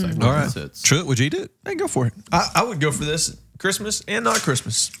 Probably it's like All where right. it sits. True. Would you eat it? Hey, go for it. I would go for this Christmas and not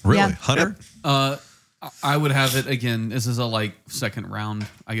Christmas. Really? Yeah. Hunter? I would have it again. This is a like second round.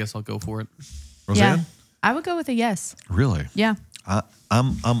 I guess I'll go for it. Roseanne? Yeah. I would go with a yes. Really? Yeah.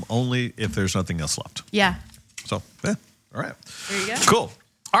 I'm only if there's nothing else left. Yeah. So, yeah. All right. There you go. Cool.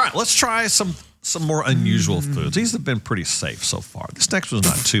 All right, let's try some more unusual foods. These have been pretty safe so far. This next one's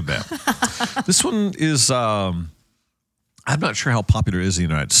not too bad. This one is I'm not sure how popular it is in the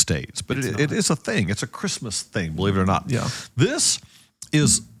United States, but it is a thing. It's a Christmas thing, believe it or not. Yeah. This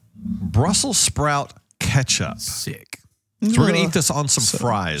is Brussels sprout ketchup. Sick. So we're gonna eat this on some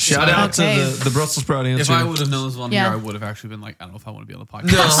fries. Shout out Okay. to the Brussels sprout answer. If I would have known this was on Yeah. here, I would have actually been like, I don't know if I want to be on the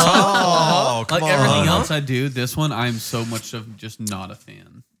podcast. Oh, come Like on. everything else I do, this one I'm so much of just not a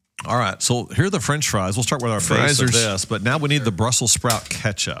fan. All right, so here are the French fries. We'll start with our base of Friesers. this, but now we need the Brussels sprout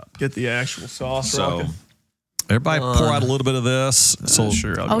ketchup. Get the actual sauce. So rocking. everybody pour out a little bit of this. So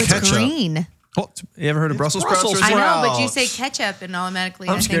sure. Oh, it's ketchup. green. Oh, You ever heard of Brussels Brussels sprouts? I know, but you Sprouts. say ketchup and automatically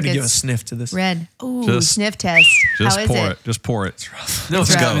I'm I scared think to give a it's sniff to this. red. Ooh, Just- sniff test. just How is pour it? it. Just pour it. No,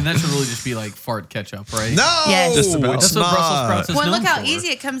 Let's I go. mean that should really just be like fart ketchup, right? No, Yes. Just about. it's That's what Brussels not. sprouts is Well, known look how for. easy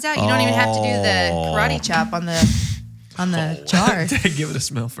it comes out. You don't even have to do the karate chop on the jar. Give it a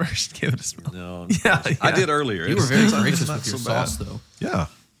smell first. Give it a smell. No, Yeah, I yeah. did earlier. You were It's- very it's gracious not with your so bad. sauce, though. Yeah.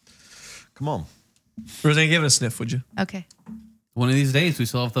 Come on. Roseanne, give it a sniff, would you? Okay. One of these days, we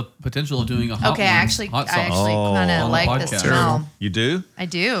still have the potential of doing a hot Okay. ones, I hot sauce. actually kind Oh. of On the like the podcast. smell. You do? I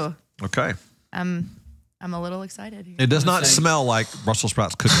do. Okay. I'm a little excited here. It does not say- smell like Brussels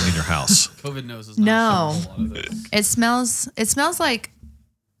sprouts cooking in your house. COVID knows is No. not showing a lot of this. It smells like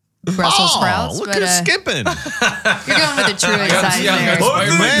Brussels sprouts, look but at skipping. you're going with the truest side see how there.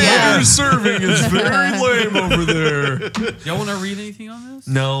 guys- man. Yeah. you're serving is very lame over there. Y'all want to read anything on this?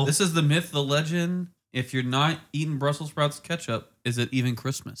 No. This is the myth, the legend. If you're not eating Brussels sprouts ketchup, is it even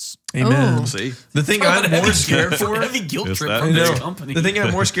Christmas? Amen. Ooh. See? The thing I'm more scared for. Heavy guilt Is trip that- from No. this company. The thing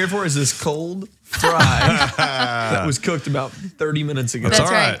I'm more scared for is this cold fry that was cooked about 30 minutes ago. That's That's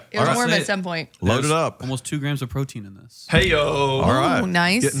all right. right. It was All right. warm Say at some point. Load it There's up. Almost 2 grams of protein in this. Hey yo. All right. Ooh,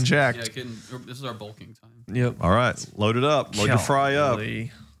 nice. Getting jacked. Yeah, this is our bulking time. Yep. All right. Load it up. Load your fry up.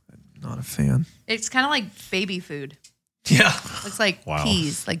 Golly. Not a fan. It's kind of like baby food. Yeah. Looks like Wow.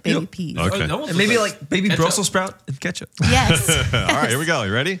 peas, like baby Yep. peas. Okay. No one's And maybe like like baby ketchup. Brussels sprout and ketchup. Yes. All right, here we go.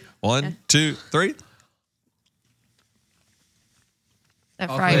 You ready? 1, 2, 3. That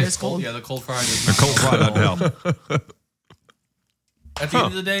Okay, fryer it's is cold. Yeah, the cold fry. Does The not cold fry help. doesn't help. At the end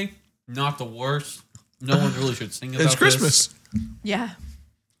of the day, not the worst. No one really should sing about It's Christmas. this. Yeah.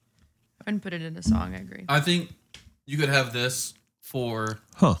 I wouldn't put it in a song. I agree. I think you could have this for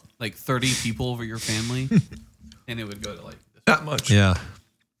Huh. like 30 people over your family, and it would go to like this. Not much. Yeah.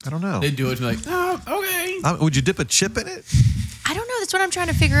 I don't know. They'd do it to be like, oh, okay. Would you dip a chip in it? I don't know. That's what I'm trying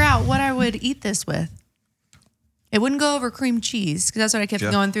to figure out. What I would eat this with. It wouldn't go over cream cheese because that's what I kept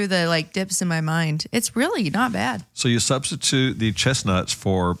Yeah. going through the like dips in my mind. It's really not bad. So you substitute the chestnuts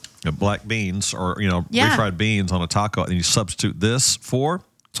for black beans or, Yeah. refried beans on a taco, and you substitute this for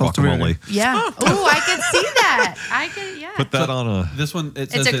Salsa guacamole. Yeah. Oh, I could see that. I could. Yeah. Put that on a. This one,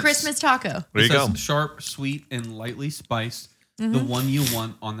 it says It's a Christmas taco. There It you go. says sharp, sweet, and lightly spiced. The one you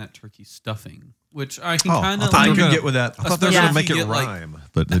want on that turkey stuffing, which I can Oh, kind I of. thought I you can gonna- get with that. I thought they were Yeah. going to make You it get, like- rhyme,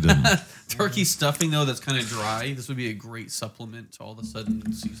 but they didn't. Turkey stuffing though that's kind of dry. This would be a great supplement to all of a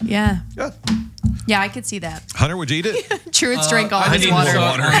sudden season. Yeah. Yeah. Yeah, I could see that. Hunter, would you eat it? Truitt's drink all I his need water.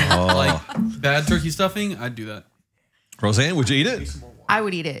 water. Like bad turkey stuffing, I'd do that. Roseanne, would you eat it? I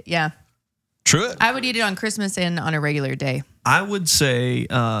would eat it. Yeah. Truett? I would eat it on Christmas and on a regular day. I would say,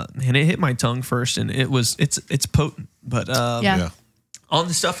 and it hit my tongue first, and it's potent. But Yeah. on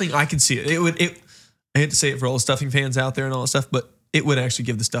the stuffing, I could see it. I hate to say it for all the stuffing fans out there and all that stuff, but it would actually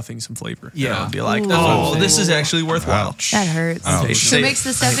give the stuffing some flavor. Yeah. And I'd be like, Ooh. That's what I'm oh, saying. this is actually worthwhile. Ouch. That hurts. Ouch. Say Who it. makes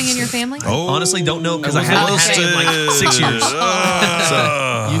the stuffing in your family? Oh. Honestly, don't know because I haven't had it in like 6 years.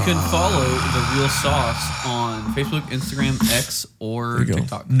 You can follow the Real Sauce on Facebook, Instagram, X, or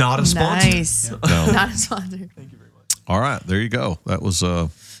TikTok. Not a sponsor. Nice. No. Not a sponsor. All right, there you go. That was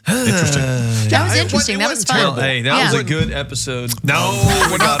interesting. That was interesting. That was fun. terrible. Hey, that Yeah. was a good episode. No,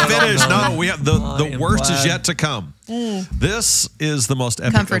 we're not finished. No, we have the am worst is glad. yet to come. This is the most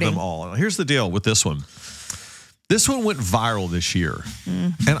epic Comforting. of them all. Here's the deal with this one. This one went viral this year,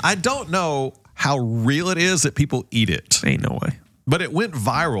 and I don't know how real it is that people eat it, Ain't no way. but it went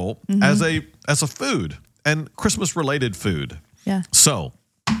viral as a food and Christmas related food. Yeah. So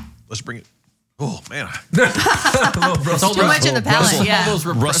let's bring it. Oh man, Too much in the palate. Yeah. All those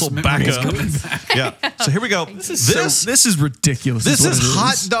repressed Russell back memories up. coming back. Yeah. So here we go. This is ridiculous. This what is it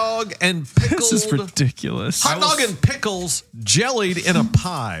hot dog and pickled. This is ridiculous. Hot dog and pickles jellied in a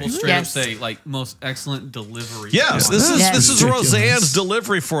pie. We'll straight Yes. up say like most excellent delivery. Yes, this is Yes. this is Ridiculous. Roseanne's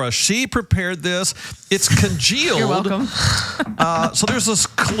delivery for us. She prepared this. It's congealed. You're welcome. So there's this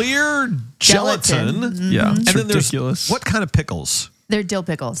clear gelatin. Yeah, And it's then there's ridiculous. what kind of pickles? They're dill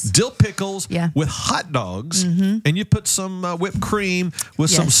pickles. Dill pickles Yeah. with hot dogs, and you put some whipped cream with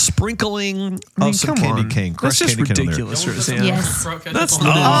some Yes. sprinkling I mean, of some come candy on. cane, That's crushed just candy cane on there. ridiculous, Don't put Roseanne. some Yes. ketchup That's on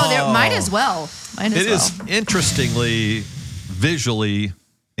it. Oh, there might as well. Might as It well. is interestingly, visually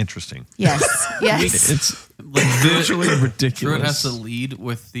interesting. Yes. Yes. It's Like, visually Drew, it has ridiculous. to lead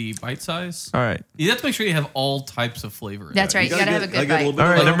with the bite size. All right. You have to make sure you have all types of flavor. in That's it. right. You gotta have a good bite. All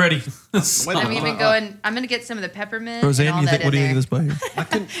right, I'm ready. I'm even going. I'm gonna get some of the peppermint. Roseanne, and all you that think, what do you in think of there. this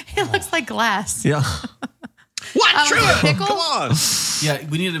bite here? It looks like glass. Yeah. What? Oh, True. with the pickle? Come on. Yeah,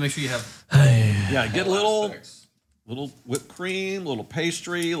 we need to make sure you have. Yeah, get a little whipped cream, little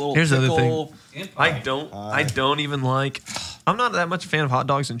pastry, little Here's the other pickle. I don't even like. I'm not that much a fan of hot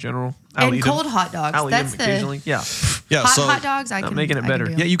dogs in general. I'll And eat cold 'em. hot dogs. I'll eat That's them the occasionally. Yeah. Yeah, hot, so hot dogs. I Not can making it I can better.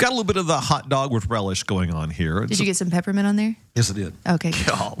 do. yeah, you got a little bit of the hot dog with relish going on here. Did you get some peppermint on there? Yes, I did. Okay.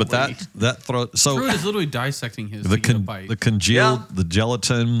 Good. But that throw so Drew is literally dissecting his the to get a con, bite. the congealed Yeah. the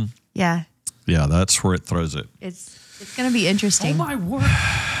gelatin. Yeah. Yeah, that's where it throws it. It's gonna be interesting. oh my word!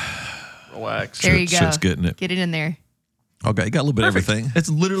 Relax. there you go. Shit's getting it. Get it in there. Okay, you got a little bit of everything. It's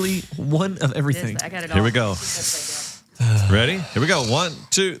literally one of everything. I got it all. Here we go. Ready? Here we go. 1,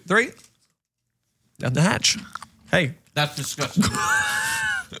 2, 3. Down the hatch. Hey, That's disgusting.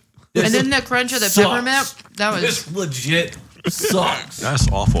 And then the crunch of the Sucks. peppermint. That was This legit sucks. That's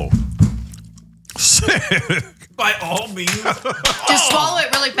awful. By all means. just swallow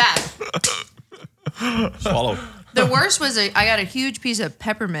it really fast. Swallow. The worst was I got a huge piece of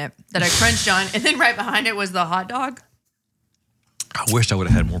peppermint that I crunched on, and then right behind it was the hot dog. I wish I would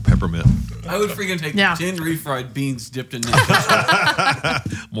have had more peppermint. I would freaking take Yeah. 10 refried beans dipped in that.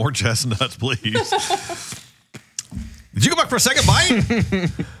 More chestnuts, please. Did you go back for a second bite?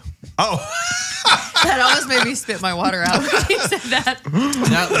 Oh, That almost made me spit my water out when you said that.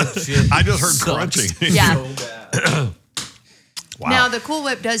 That legit. I just heard sucks. crunching. Yeah. So bad. Wow. Now the Cool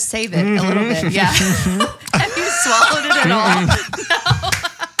Whip does save it a little bit. Yeah. Have you swallowed it at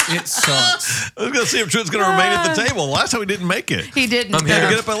all? It sucks. I was going to see if Trent's going to remain at the table. Last time he didn't make it. He didn't. I'm He had to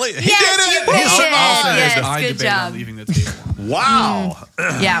here. get up and leave. He Yes, did you it. did. He I'll survived. say Yes, I good debated on job. leaving the table. Wow.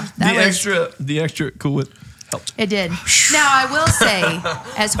 Yeah, that was. the extra Cool Whip helped. It did. Now I will say,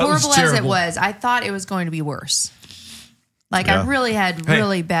 as was horrible as it terrible. was, I thought it was going to be worse. Like Yeah. I really had Hey,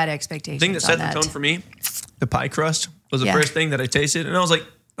 really bad expectations. The thing that on set that. the tone for me, the pie crust was the Yeah. first thing that I tasted, and I was like,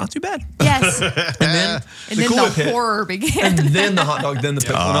 not too bad. Yes, And then and the then Cool the Whip hit, horror and began. then the hot dog, then the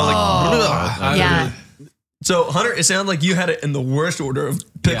pickle, and I was like, "Ugh." Yeah, So Hunter, it sounded like you had it in the worst order of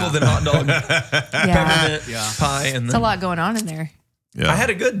pickle, Yeah. then hot dog, yeah. peppermint, Yeah. pie, and It's a then lot going on in there. Yeah. I had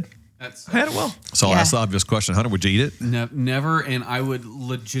it good. That's I had it well. So I'll Yeah. ask the obvious question. Hunter, would you eat it? never, and I would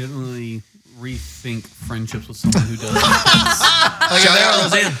legitimately rethink friendships with someone who does. Like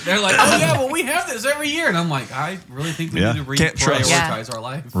Roseanne. They're like, oh yeah, well we have this every year, and I'm like, I really think we Yeah. need to Can't trust. reprioritize our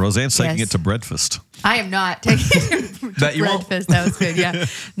life. Roseanne's taking Yes. it to breakfast. I am not taking That you won't? breakfast. That was good. Yeah, True.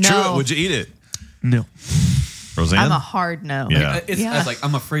 no, Would you eat it? No. Roseanne? I'm a hard no. Yeah. It's Yeah. I was like,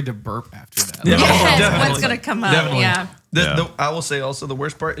 I'm afraid to burp after that. Yeah. Like, Yes, Definitely. what's gonna come up? Definitely. Yeah, Yeah. I will say also the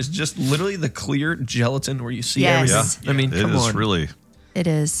worst part is just literally the clear gelatin where you see Yes. everything. I mean, It come is on, really. it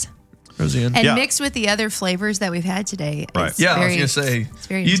is. Roseanne. And Yeah. mixed with the other flavors that we've had today. Right. It's Yeah, very, I was gonna say it's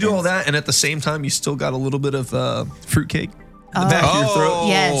very you do all intense. that, and at the same time, you still got a little bit of fruitcake in the back of your throat.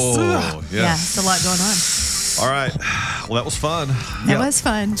 Yes. Oh, Yeah, it's a lot going on. All right. Well, that was fun. That was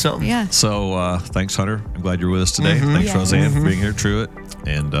fun. So- yeah. So thanks, Hunter. I'm glad you're with us today. Thanks, Yeah. Roseanne, for being here. Truett.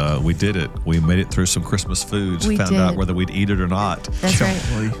 And we did it. We made it through some Christmas foods. We Found out did. whether we'd eat it or not. That's right.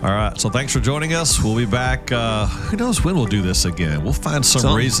 All right. So thanks for joining us. We'll be back. Who knows when we'll do this again? We'll find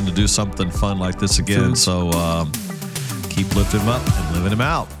some reason to do something fun like this again. Foods. So keep lifting them up and living them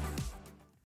out.